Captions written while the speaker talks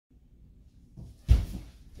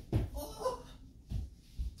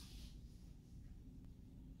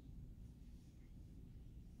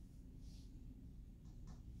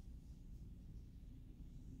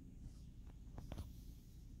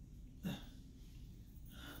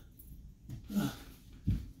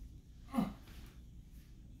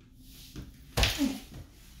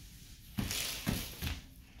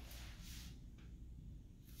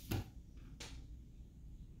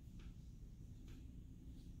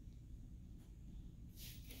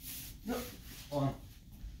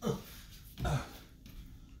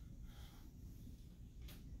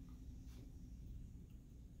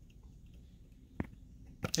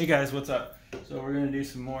Hey guys, what's up? So we're gonna do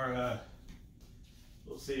some more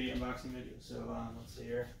little CD unboxing video. So let's see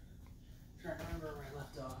here. I'm trying to remember where I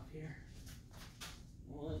left off here.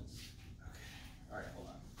 Once. Okay. All right, hold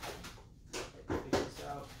on. Take this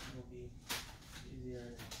out. It'll be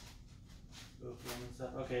easier to go through and stuff.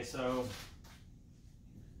 Okay, so.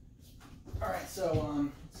 All right, so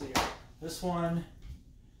let's see here. This one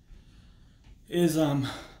is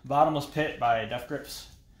Bottomless Pit by Death Grips.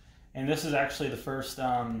 And this is actually the first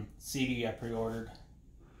CD I pre-ordered,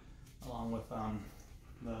 along with the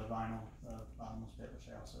vinyl, the Bottomless Pit, which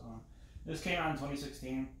I also own. This came out in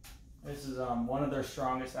 2016. This is one of their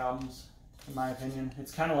strongest albums, in my opinion.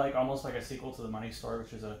 It's kind of like almost like a sequel to The Money Store,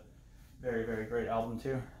 which is a very, very great album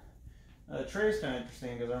too. The tray is kind of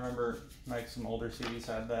interesting because I remember like some older CDs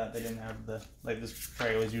had that. They didn't have the, like this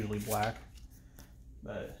tray was usually black,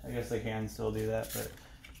 but I guess they can still do that. But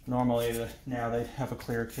normally, now they have a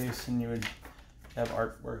clear case, and you would have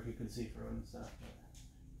artwork you could see through and stuff. But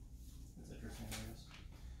it's interesting, I guess.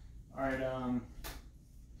 All right,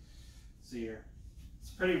 let's see here. It's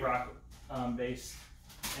pretty rock based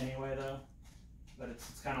anyway, though. But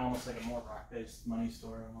it's kind of almost like a more rock based Money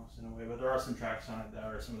Store almost in a way. But there are some tracks on it that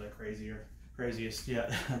are some of their craziest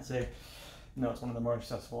yet. I'd say. No, it's one of the more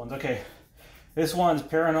accessible ones. Okay. This one's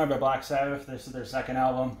Paranoid by Black Sabbath. This is their second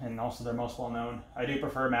album and also their most well-known. I do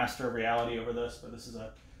prefer Master of Reality over this, but this is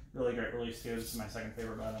a really great release too. This is my second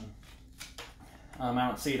favorite by them. I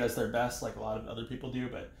don't see it as their best like a lot of other people do,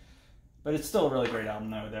 but it's still a really great album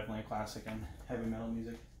though. Definitely a classic in heavy metal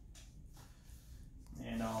music.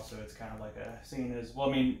 And also it's kind of like seen as, well,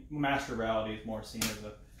 I mean, Master of Reality is more seen as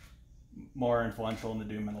more influential in the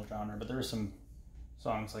doom metal genre, but there are some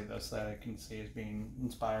songs like this that I can see as being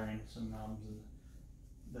inspiring, some albums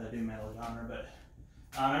of the doom metal genre. But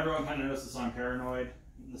everyone kind of knows the song Paranoid,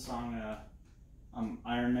 the song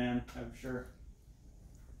Iron Man, I'm sure.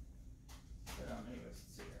 But anyways,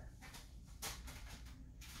 let's see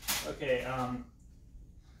here. Okay,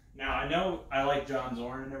 now I know I like John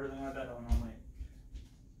Zorn and everything like that. I don't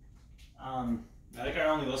know, I think I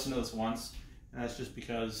only listened to this once, and that's just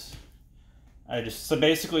because so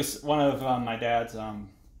basically one of my dad's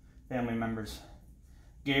family members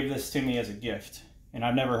gave this to me as a gift, and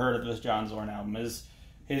I've never heard of this John Zorn album. His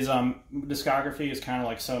discography is kind of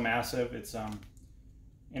like so massive. It's and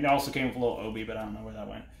it also came with a little Obi, but I don't know where that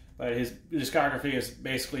went. But his discography is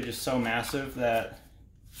basically just so massive that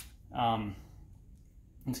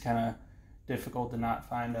it's kind of difficult to not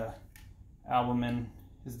find a album in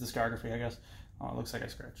his discography, I guess. Oh, it looks like I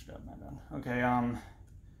scratched up my bad. Okay,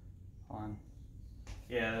 hold on.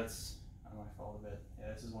 Yeah, that's my fault a bit.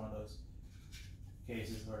 Yeah, this is one of those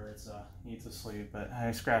cases where it's needs a sleeve, but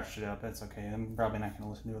I scratched it up. That's okay. I'm probably not going to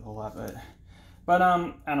listen to it a whole lot, but I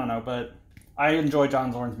don't know. But I enjoy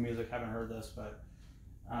John Zorn's music. I haven't heard this, but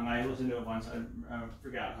I listened to it once. I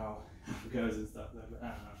forgot how it goes and stuff, but I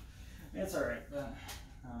don't know. It's all right. But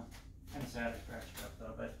kind of sad to scratch it up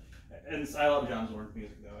though. But I love John Zorn's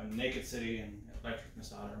music though, and Naked City and Electric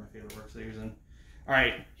Masada are my favorite works that he was in. All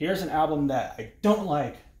right, here's an album that I don't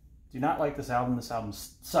like. Do not like this album. This album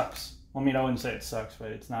sucks. Well, I mean, I wouldn't say it sucks,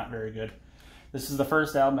 but it's not very good. This is the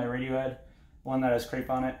first album by Radiohead, one that has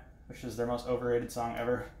Creep on it, which is their most overrated song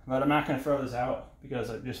ever. But I'm not going to throw this out because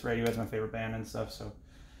just Radiohead's my favorite band and stuff, so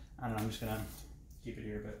I don't know, I'm just going to keep it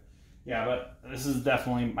here. But yeah, but this is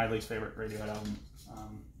definitely my least favorite Radiohead album.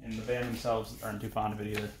 And the band themselves aren't too fond of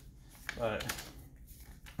it either. But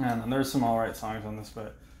and there's some alright songs on this,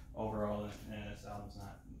 but overall, this album's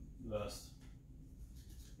not the best.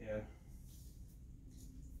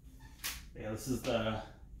 Yeah, this is the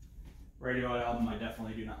Radiohead album I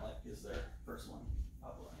definitely do not like. Is their first one,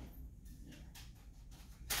 Pablo.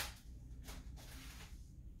 Yeah.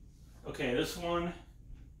 Okay, this one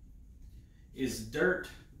is Dirt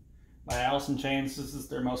by Alice in Chains. This is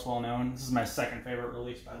their most well-known. This is my second favorite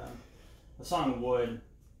release by them. The song Wood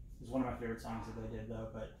is one of my favorite songs that they did, though,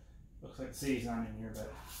 but looks like the CD's not in here.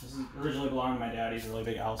 But this is originally belonged to my dad. He's a really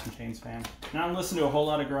big Alice in Chains fan. Now I don't listen to a whole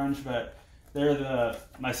lot of grunge, but they're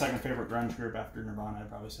my second favorite grunge group after Nirvana, I'd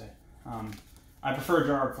probably say. I prefer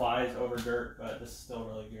Jar of Flies over Dirt, but this is still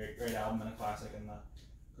a really great album and a classic in the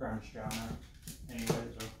grunge genre. Anyway,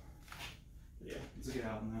 so yeah, it's a good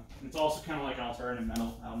album though. And it's also kind of like an alternative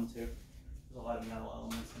metal album too. There's a lot of metal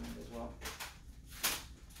elements in it as well.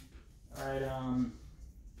 All right,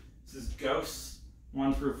 this is Ghosts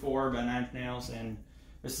 1 through 4 by Nine Inch Nails, and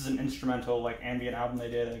this is an instrumental like ambient album they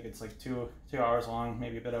did. I think it's like two hours long,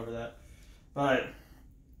 maybe a bit over that. But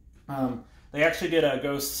they actually did a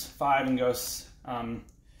Ghosts 5 and Ghosts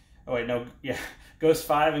Ghosts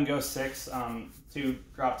 5 and Ghosts 6 to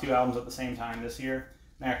drop 2 albums at the same time this year.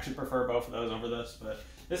 I actually prefer both of those over this, but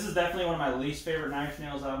This is definitely one of my least favorite Nine Inch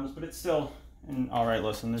Nails albums, but it's still an alright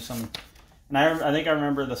listen. There's some, and I think I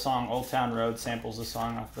remember the song Old Town Road samples the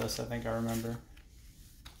song off this. I think I remember.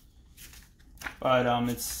 But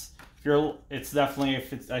it's definitely,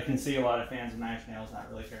 I can see a lot of fans of Nine Inch Nails not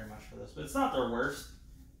really caring much for this, but it's not their worst.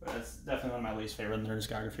 But it's definitely one of my least favorite in their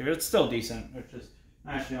discography. But it's still decent, which is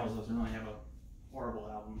Nine Inch Nails doesn't really have a horrible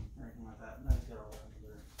album or anything like that. I think they're all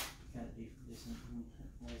kind of decent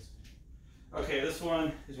ways. Okay, this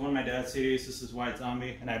one is one of my dad's CDs. This is White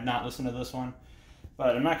Zombie, and I have not listened to this one.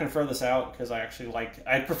 But I'm not going to throw this out because I actually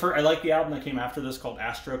I like the album that came after this called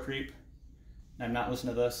Astro Creep. And I've not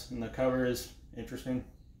listened to this, and the cover is interesting.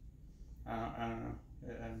 I don't know.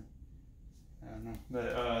 I don't know.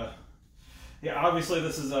 But yeah, obviously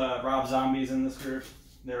this is Rob Zombie's in this group.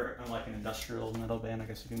 They're like an industrial metal band, I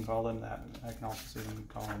guess you can call them that. I can also see them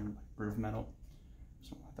call them groove metal,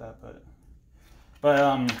 something like that.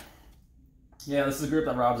 But yeah, this is a group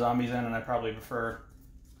that Rob Zombie's in, and I probably prefer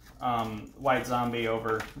White Zombie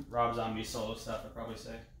over Rob Zombie's solo stuff, I'd probably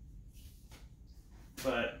say.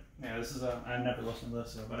 But yeah, this is I've never listened to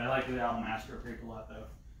this, but I like the album Astro Creep a lot, though.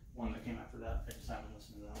 One that came after that. I just haven't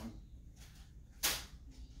listened to that one.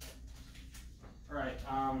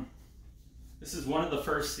 Alright, this is one of the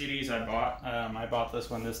first CDs I bought. I bought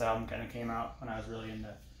this when this album kind of came out, when I was really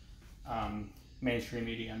into mainstream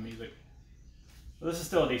EDM music. But this is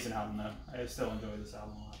still a decent album, though. I still enjoy this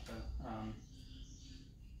album a lot, though.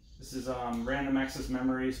 This is Random Access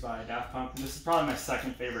Memories by Daft Punk. This is probably my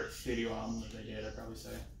second favorite studio album that they did, I'd probably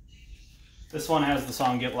say. This one has the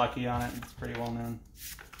song Get Lucky on it. It's pretty well known.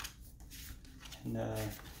 And,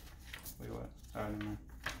 wait, what? Oh, never mind.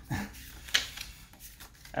 I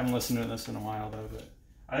haven't listened to this in a while, though, but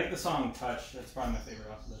I think the song Touch, that's probably my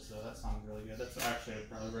favorite off of this, though. That song's really good. That's actually, I'd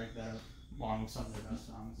probably rank that along with some of their best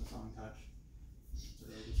songs, the song Touch. It's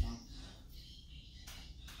a really good song.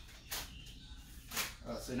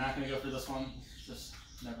 So not going to go for this one. Just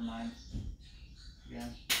never mind.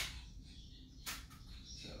 Again.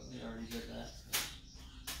 So we already did that.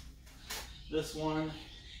 So. This one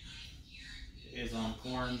is on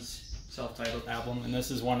Korn's self-titled album, and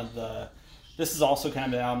this is one of the. This is also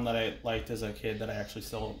kind of an album that I liked as a kid that I actually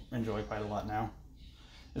still enjoy quite a lot now.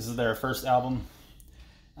 This is their first album,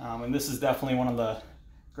 and this is definitely one of the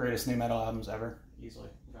greatest new metal albums ever, easily,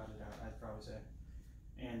 without a doubt, I'd probably say.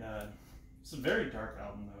 And it's a very dark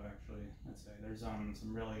album, though, actually, I'd say. There's some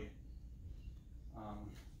really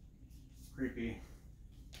creepy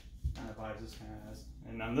kind of vibes this kind of has.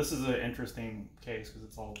 And this is an interesting case because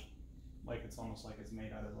it's all, like, it's almost like it's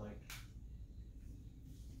made out of, like,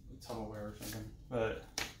 Tupperware or something. But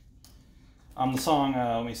the song,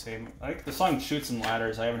 let me see, like the song Chutes and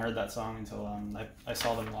Ladders, I haven't heard that song until I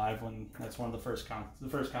saw them live when, that's one of the first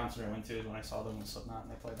concert I went to is when I saw them with Slipknot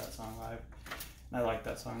and they played that song live. And I like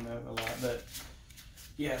that song though a lot, but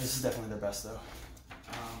yeah, this is definitely their best though.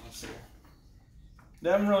 Let's see here.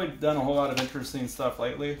 They haven't really done a whole lot of interesting stuff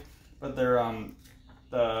lately, but their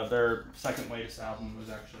second latest album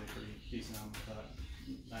was actually a pretty decent album with that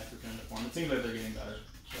nice return to form. It seems like they're getting better.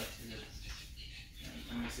 So that's good.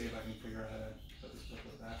 And let me see if I can figure out how to put this clip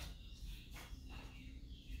with that.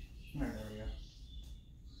 There we go.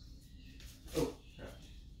 Oh, crap.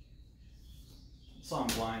 The song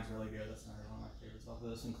Blind's really good. That's another one of my favorites off of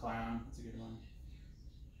this. And Clown, that's a good one.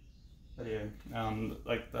 But yeah,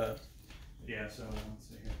 like the, yeah, so let's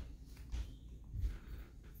see here.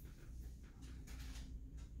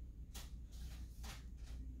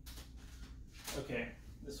 Okay,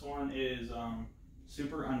 this one is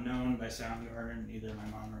Super Unknown by Soundgarden. Either my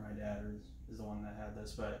mom or my dad is the one that had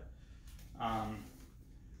this, but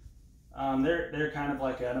they're kind of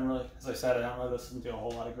like, I don't really, as I said, I don't really listen to a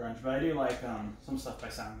whole lot of grunge, but I do like some stuff by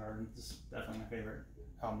Soundgarden. This is definitely my favorite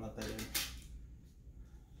album that they did.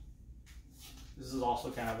 This is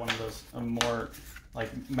also kind of one of those more like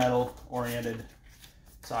metal oriented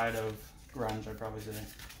side of grunge, I'd probably say.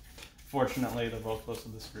 Fortunately, the vocalist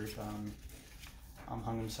of this group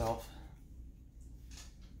hung himself.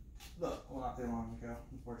 Well, not too long ago,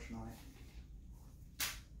 unfortunately.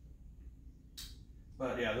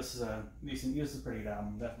 But yeah, this is a decent, this is a pretty good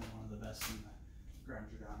album. Definitely one of the best in the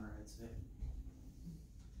grunge genre, I'd say.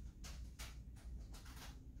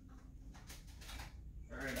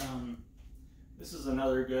 Alright, this is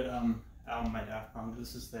another good album by Daft Punk.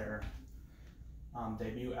 This is their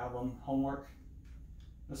debut album, Homework.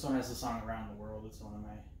 This one has the song Around the World. It's one of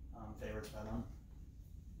my favorites by them.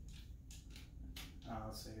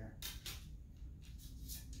 Let's see here.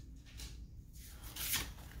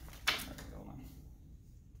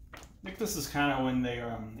 I think this is kind of when they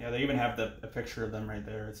yeah, they even have a picture of them right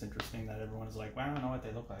there. It's interesting that everyone's like, well, I don't know what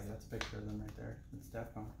they look like. That's a picture of them right there. It's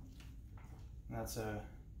Defcon. And that's I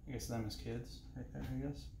guess them as kids right there, I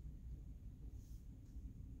guess.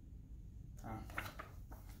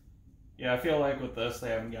 Yeah, I feel like with this they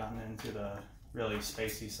haven't gotten into the really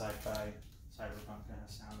spacey sci-fi cyberpunk kind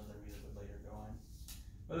of sound that their music would later go in.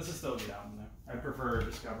 But this is still a good album though. I prefer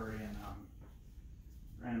Discovery and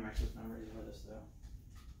Random Access Memories over this though.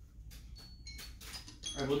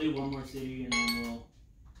 Alright, we'll do one more CD and then we'll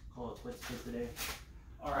call it quits for today.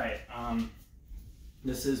 Alright,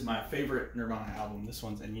 this is my favorite Nirvana album. This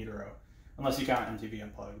one's In Utero. Unless you count MTV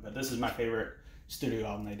Unplugged, but this is my favorite studio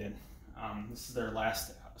album they did. This is their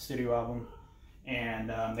last studio album.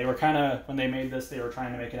 And they were kind of, when they made this, they were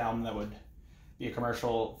trying to make an album that would be a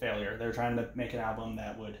commercial failure. They were trying to make an album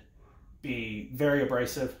that would be very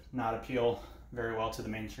abrasive, not appeal very well to the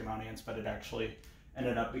mainstream audience, but it actually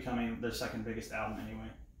ended up becoming their second biggest album anyway.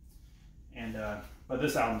 And but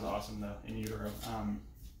this album's awesome though, In Utero.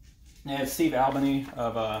 And Steve Albini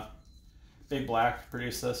of Big Black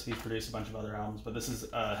produced this. He's produced a bunch of other albums, but this is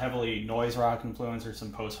heavily noise rock influence or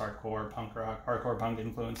some post-hardcore punk rock, hardcore punk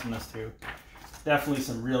influence in this too. Definitely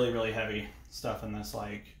some really, really heavy stuff in this.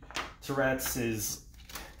 Like Tourette's is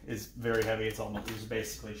very heavy. It's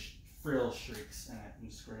basically frill shrieks in it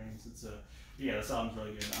and screams. Yeah, this album's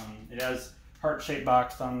really good. It has Heart-Shaped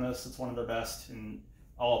Box on this. It's one of their best. And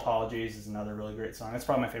All Apologies is another really great song. It's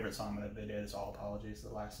probably my favorite song that they did is All Apologies, the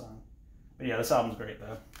last song. But yeah, this album's great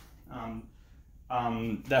though.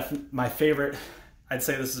 My favorite, I'd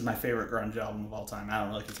say this is my favorite grunge album of all time. I don't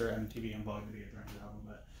really consider MTV Unplugged to be a grunge album,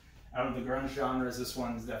 but out of the grunge genres, this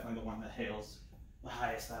one's definitely the one that hails the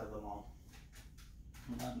highest out of them all.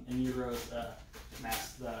 And Utero's the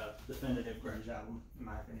definitive grunge album, in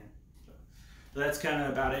my opinion. So that's kind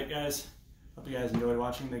of about it, guys. Hope you guys enjoyed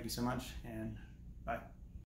watching. Thank you so much, and bye.